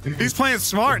 He's playing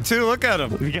smart too. Look at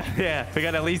him. We got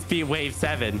to at least beat wave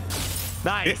 7.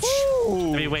 Nice.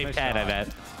 Bitch. I mean, wave Nice 10, I shot. bet.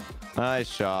 Nice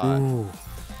shot. Ooh.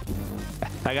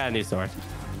 I got a new sword.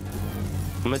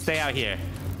 I'm gonna stay out here.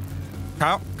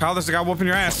 Kyle, there's a guy whooping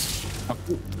your ass.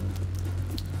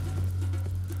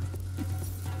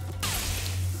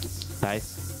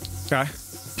 Nice. Okay.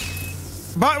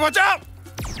 But watch out!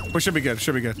 We should be good.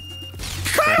 Should be good.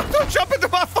 Kyle, don't jump into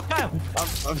my fucking.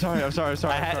 I'm sorry.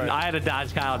 I had to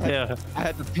dodge Kyle too. I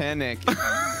had to panic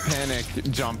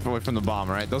jump away from the bomb,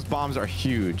 right? Those bombs are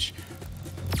huge.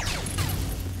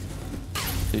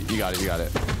 You got it. Got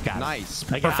it.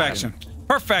 Nice. I got Perfection. him.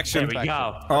 Perfection. There we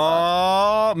go.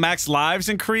 Oh, max lives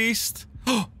increased.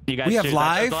 You guys We have choose.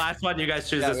 live? The last one, you guys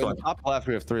choose Yeah, this one. top left,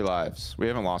 we have 3 lives. We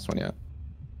haven't lost one yet.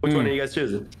 Which one are you guys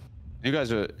choosing? You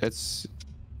guys are. It's.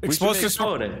 Explosive.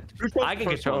 Opponent. I can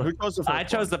control. Who chose the first I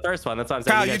chose the first one. That's what I'm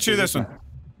saying. Kyle, you guys choose this one.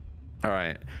 All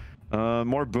right.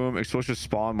 More boom. Explosions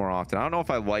spawn more often. I don't know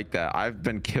if I like that. I've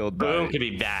been killed by. Boom can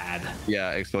be bad.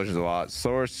 Yeah, explosions a lot.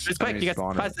 Source. Just quick, you got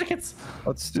spawner. 5 seconds.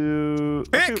 Let's do.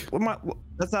 Pick!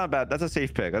 That's not bad. That's a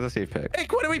safe pick.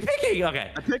 Pick, what are we picking?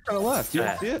 Okay. I picked on the left. You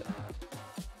Yeah. see it?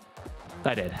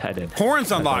 I did.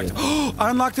 Horns unlocked. I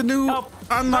unlocked a new. Help.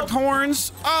 Unlocked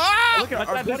horns. Ah! Look at What's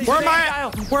our that? buddy's Where am I Kyle.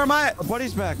 at? Where am I at? Our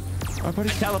buddy's back. Our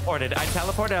buddy's Teleported. I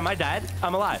teleported. Am I dead?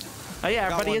 I'm alive. Oh yeah,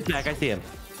 everybody one. is back. I see him.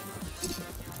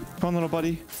 Come on, little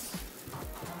buddy.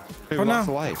 Hey, we Oh, no. lost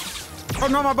a life. Oh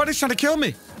no, my buddy's trying to kill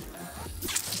me.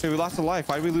 Hey, we lost a life.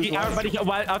 Why did we lose a life?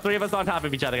 Everybody, 3 of us on top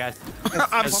of each other, guys.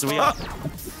 I'm As we stuck.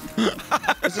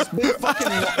 There's this big fucking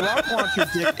rock launcher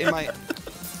dick in my.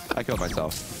 I killed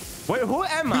myself. Wait, who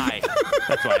am I?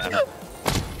 That's why I'm.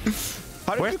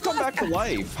 How did Where's you come back to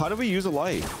life? How did we use a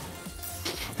life?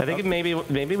 I think maybe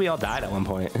we all died at one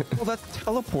point. Well, that's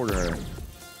teleporter.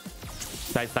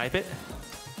 Did I snipe it?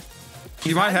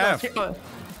 You might have.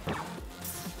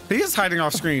 He is hiding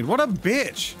off screen. What a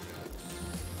bitch.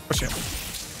 Oh shit.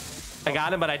 I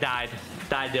got him, but I died.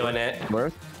 Died doing it.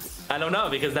 Where? I don't know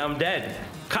because now I'm dead.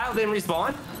 Kyle didn't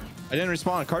respawn. I didn't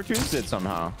respond. CaRtOoNz did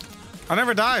somehow. I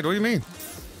never died. What do you mean?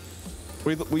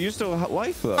 We used to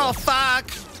life though. Oh fuck.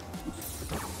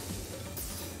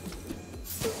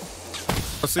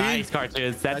 Oh, see? Nice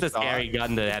CaRtOoNz. That's Nice a scary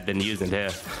gun to have been using too.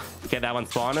 Get that one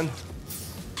spawning.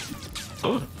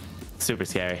 Super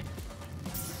scary.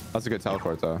 That's a good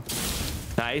teleport though.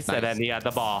 Nice. And then you got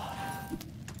the ball.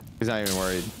 He's not even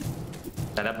worried.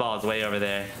 And that ball is way over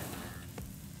there.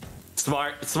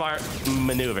 Smart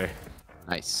maneuver.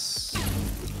 Nice.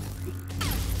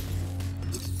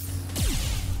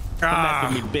 Ah,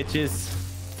 Mess with me, bitches.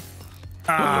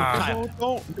 ah.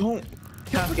 Don't.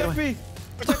 Protect me.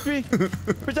 Protect me.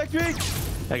 Protect me.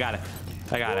 I got it.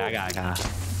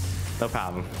 No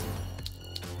problem.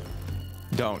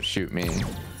 Don't shoot me.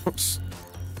 Oops.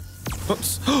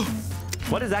 Oops.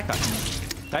 What is that gun?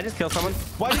 Did I just kill someone?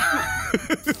 Why did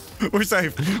you? We're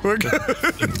safe. We're good.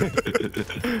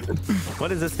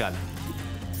 What is this gun?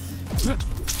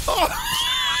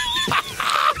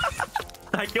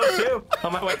 I killed you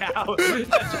on my way out.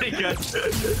 That's pretty good.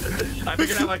 I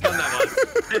figured out what gun that was.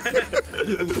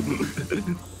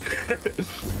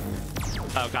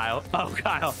 Oh, Kyle.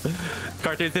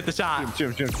 CaRtOoNz hit the shot.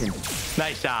 Shoot him.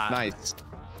 Nice shot. Nice.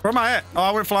 Where am I at? Oh,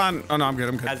 I went flying. Oh no, I'm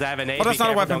good. As I have an A, Oh, that's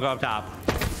not a weapon. Don't go up top.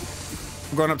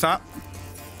 I'm going up top.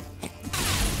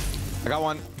 I got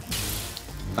one.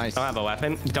 Nice. I don't have a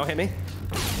weapon. Don't hit me.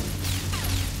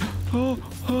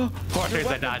 CaRtOoNz,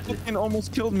 I dodged it. Fucking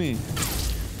almost killed me.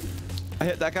 I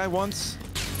hit that guy once.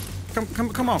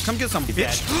 Come on. Come get some, He's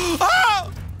bitch. dead.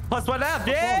 Oh! Plus one up.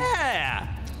 Yeah.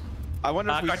 I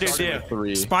wonder if we CaRtOoNz started too. with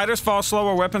 3. Spiders fall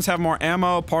slower. Weapons have more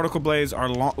ammo. Particle blades are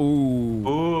long. Ooh.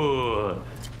 Ooh.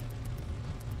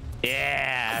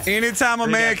 Yeah. Anytime a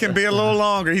man can be a little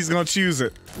longer, he's gonna choose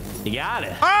it. You got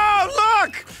it. Oh,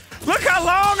 look! Look how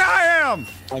long I am!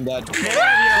 I'm dead. Damn, you're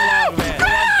long, man.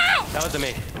 That wasn't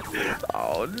me.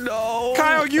 Oh no.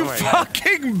 Kyle, you Oh my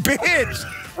fucking bitch!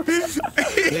 There's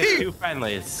 2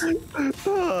 friendlies.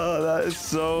 Oh, that is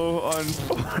so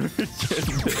unfortunate.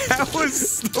 That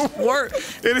was the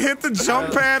worst. It hit the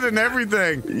jump pad and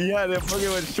everything. Yeah, that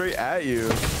fucking went straight at you.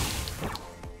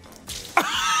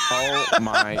 Oh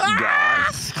my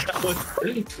gosh.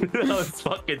 That was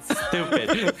fucking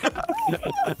stupid.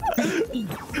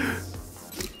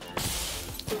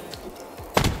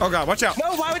 Oh god, watch out.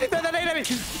 No, why would you throw that at me?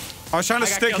 I was trying to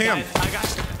stick him.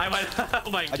 I went,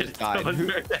 oh my I just goodness. died.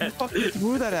 Who fucking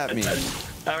threw that at me?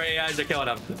 How many guys are killing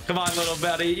him? Come on, little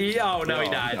buddy. Oh, no, he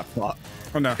died. Oh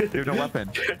no. You have no weapon.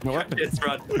 No weapon. Just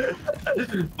run.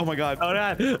 Oh my god.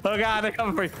 Oh god, they're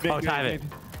coming for you. Oh, time it.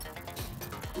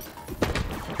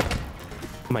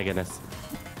 Oh my goodness.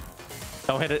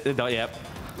 Don't hit it. Don't, yep.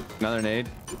 Another nade.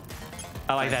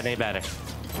 I like that name better.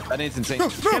 That name's insane.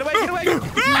 Get away, get away.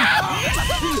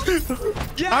 Yes!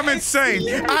 I'm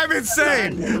insane. I'm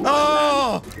insane.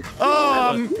 Oh,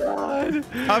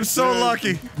 I'm so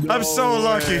lucky. I'm so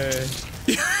lucky.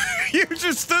 You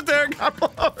just stood there and got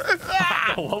blown.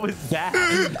 What was that?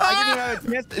 I didn't have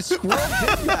a chance. Squirrel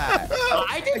did that.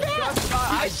 I did that.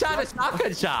 I shot a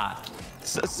shotgun shot.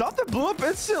 Something blew up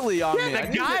instantly on me. Yeah,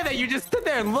 the guy that you just stood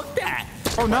there and looked at.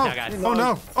 Oh no. Oh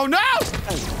no. Oh no.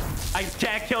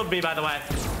 Jack killed me, by the way.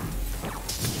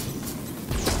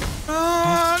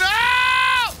 Oh no.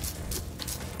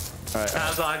 All right. That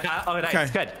was on Kyle. Oh, nice. Okay.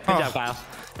 Good. Good job, Kyle.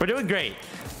 We're doing great.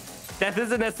 Death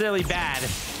isn't necessarily bad.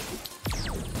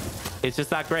 It's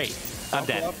just not great. I'm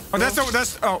dead. Oh,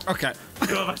 that's. Oh, okay.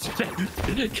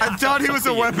 I thought he was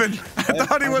a weapon. I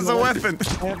thought he was a weapon.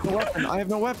 I have no weapon. I have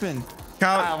no weapon.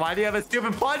 Kyle, Why do you have a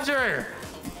stupid plunger?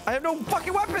 I have no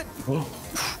fucking weapon.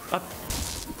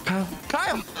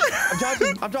 Kyle,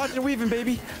 I'm dodging and weaving,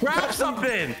 baby. grab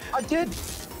something. I did.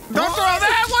 don't throw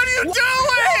that. What are you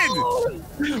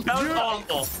doing? That was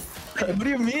awful. What do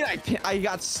you mean? I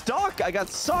got stuck. I got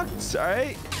sucked. All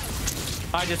right.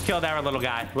 I just killed our little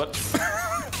guy. Whoops.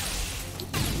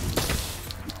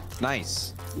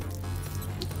 Nice.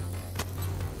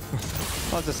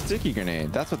 Oh, it's a sticky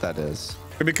grenade. That's what that is.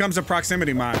 It becomes a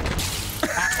proximity mine.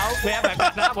 Oh, man, I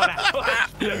got that one out.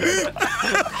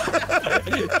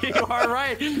 You are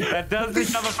right. That does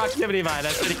become a proximity mine.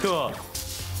 That's pretty cool.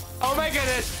 Oh my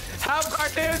goodness. Help,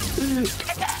 CaRtOoNz.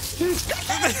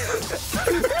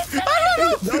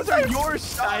 Those are your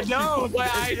shots. I know, but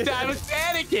I was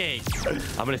panicking.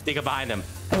 I'm going to sneak up behind him.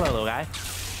 Hello, little guy.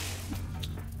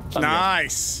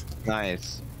 Nice.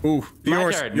 Nice. Ooh,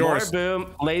 yours. Turn. Yours. More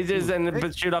boom. Lasers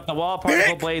and shoot off the wall.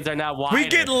 Particle blades are now wider. We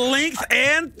get length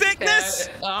and thickness.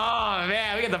 Oh,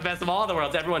 man. We get the best of all the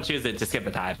worlds. Everyone choose it. Just skip the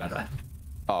time, by the way.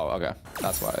 Oh, okay.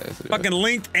 That's why. Fucking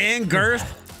length and girth.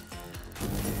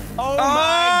 Oh,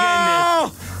 my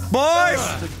Oh, boys.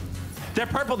 goodness. They're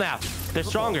purple now. They're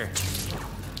stronger.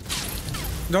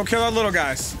 Don't kill our little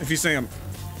guys if you see them.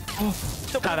 Oh,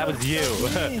 that was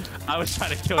you. I was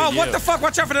trying to kill you. Oh, what the fuck?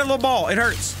 Watch out for that little ball. It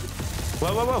hurts.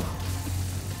 Whoa, whoa,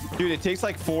 whoa. Dude, it takes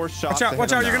like 4 shots. Watch out.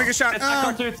 Watch out. You're going to get shot. It's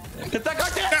that CaRtOoNz. It's that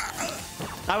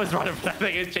CaRtOoNz. I was running for that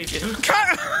thing and chasing you.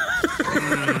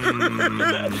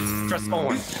 Stressful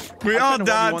one. We all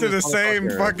died to the same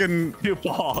fucking... New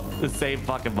ball. The same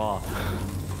fucking ball.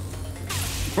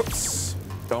 Whoops.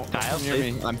 Don't come near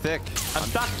me. I'm thick. I'm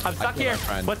stuck. I'm stuck here.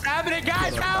 What's happening,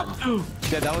 guys? Help!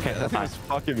 Yeah, that thing was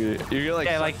fucking me. You're like...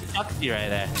 Yeah, like stuck you right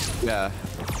there. Yeah.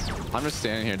 I'm just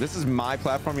standing here. This is my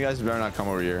platform. You guys better not come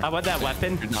over here. I want that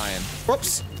weapon. You're dying.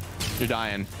 Whoops. You're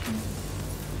dying.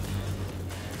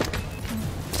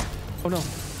 Oh no.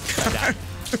 I died.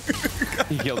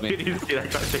 He killed me. You need to see that,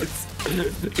 CaRtOoNz.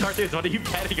 CaRtOoNz, what are you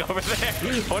petting over there?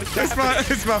 What is It's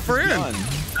happening? my friend. Done.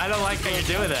 I don't like how you're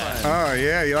doing that. Oh,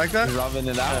 yeah. You like that? Rubbing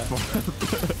it out.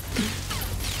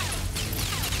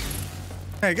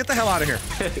 Hey, get the hell out of here.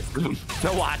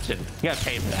 No watching. You gotta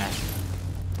pay for that.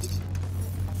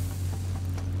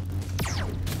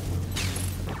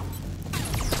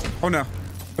 Oh, no.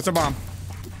 It's a bomb.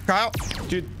 Kyle?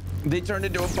 Dude, they turned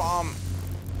into a bomb.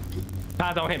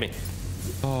 Ah, don't hit me.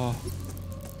 Oh.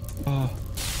 Oh.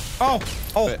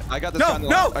 Oh. Wait, I got this No, on the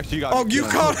no. left. Actually, you got Oh, me. you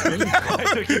caught him.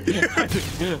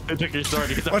 I took your sword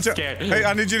because I was Watch out. scared. Hey,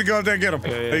 I need you to go up there and get him. Yeah.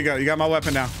 There you go. You got my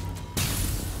weapon now.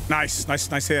 Nice.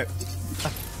 Nice hit.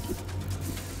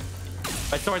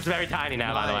 My sword's very tiny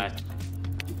now, by the way.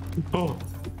 Oh.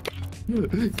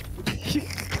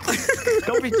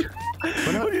 Don't be.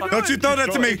 Don't you throw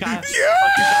that to me. Kyle.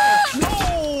 Yeah!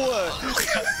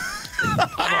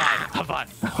 I'm fine.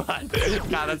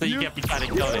 God, that's how you can't be trying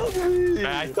to kill me.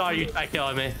 I saw you try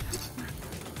killing me.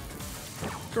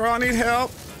 Girl, I need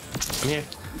help. I'm here.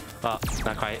 Oh,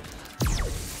 not quite.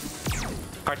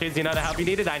 CaRtOoNz, you know the help you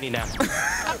needed? I need now.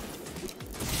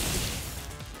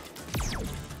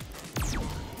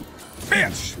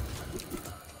 Bitch.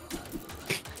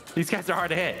 These guys are hard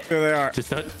to hit. Here they are.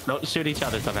 Just don't shoot each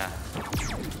other somehow.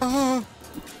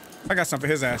 I got something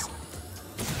for his ass.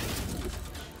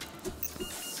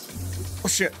 Oh,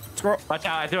 shit. Squirrel. Watch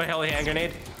out, I threw a holy hand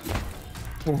grenade.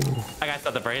 Ooh. I got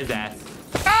something for his ass.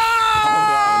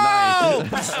 Oh!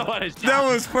 What a shot. That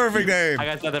was perfect aim. I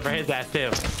got something for his ass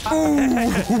too.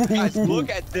 Guys, look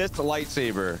at this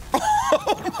lightsaber.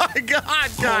 Oh my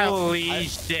God, Kyle. Holy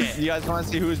shit. You guys want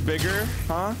to see who's bigger?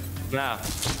 Huh? No.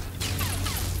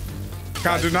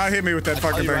 Kyle, do not hit me with that Tell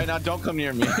fucking you thing. right now, don't come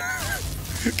near me.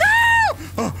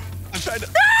 Oh. I'm trying to.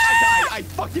 I died. I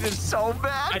fucking am so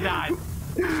bad. I died.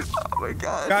 Oh my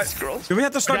God. Guys, do we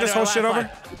have to start this whole shit over?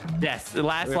 Yes, the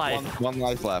last life. One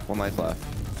life left. One life left.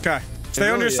 Okay. Stay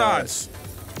on your sides.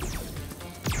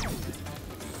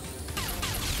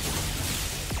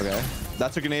 Okay.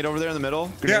 That's a grenade over there in the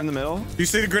middle. Grenade in the middle. You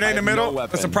see the grenade in the middle?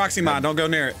 That's a proxy mine. Don't go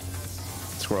near it.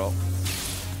 Squirrel.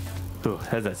 Ooh,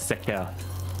 that's a sick kill.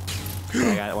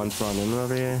 I got one spawn in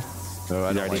over here. Oh,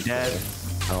 He's already dead.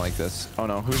 I don't like this. Oh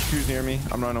no, who's near me?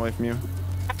 I'm running away from you.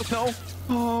 No.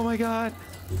 Oh my god.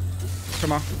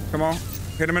 Come on, come on.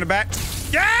 Hit him in the back.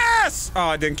 Yes! Oh,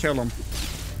 I didn't kill him.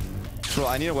 Well,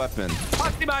 I need a weapon.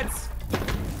 Proxy mines.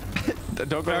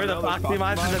 Don't go. Remember the proxy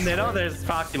mines in the middle? There's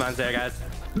proxy mines there, guys.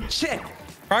 Shit.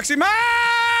 Proxy mine!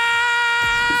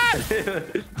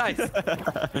 Nice.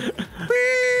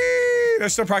 Whee!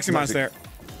 There's still proxy mines there.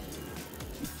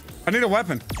 I need a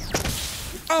weapon.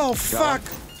 Oh, fuck.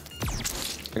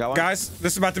 I got one. Guys,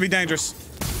 this is about to be dangerous.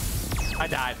 I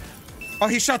died. Oh,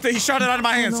 he shot it out of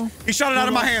my hands. He shot it out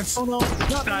of my hands. Oh no.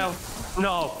 Kyle.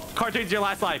 No. CaRtOoNz, your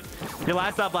last life. Your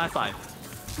last life.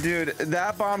 Dude,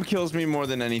 that bomb kills me more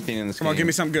than anything in this game. Come on, give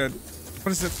me something good.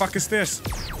 What is the fuck is this?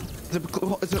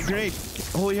 It's a grenade.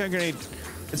 Holy hand grenade.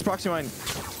 It's proxy mine.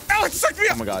 Oh, it sucked me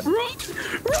up. Oh my god.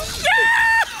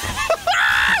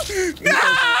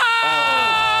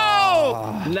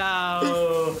 No!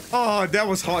 No. Oh, that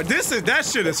was hard. That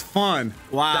shit is fun.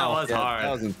 Wow. That was hard.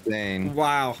 That was insane.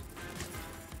 Wow.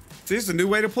 This is a new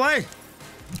way to play.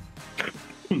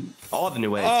 All the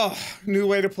new ways. Oh, new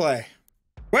way to play.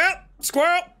 Well,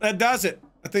 Squirrel, that does it.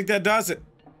 I think that does it.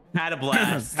 Had a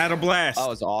blast. Had a blast. That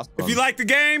was awesome. If you like the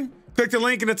game, click the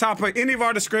link in the top of any of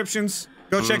our descriptions.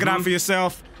 Go check it out for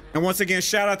yourself. And once again,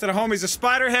 shout out to the homies at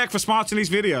Spiderheck for sponsoring these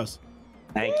videos.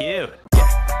 Thank you.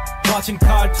 Watching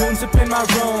cartoons up in my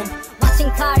room.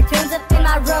 Watching cartoons up in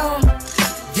my room.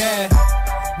 Yeah.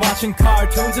 Watching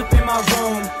cartoons up in my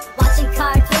room. Watching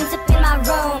cartoons up in my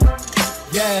room.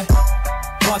 Yeah.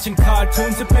 Watching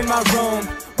cartoons up in my room.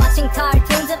 Watching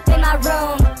cartoons up in my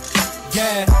room.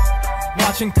 Yeah.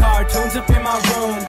 Watching cartoons up in my room.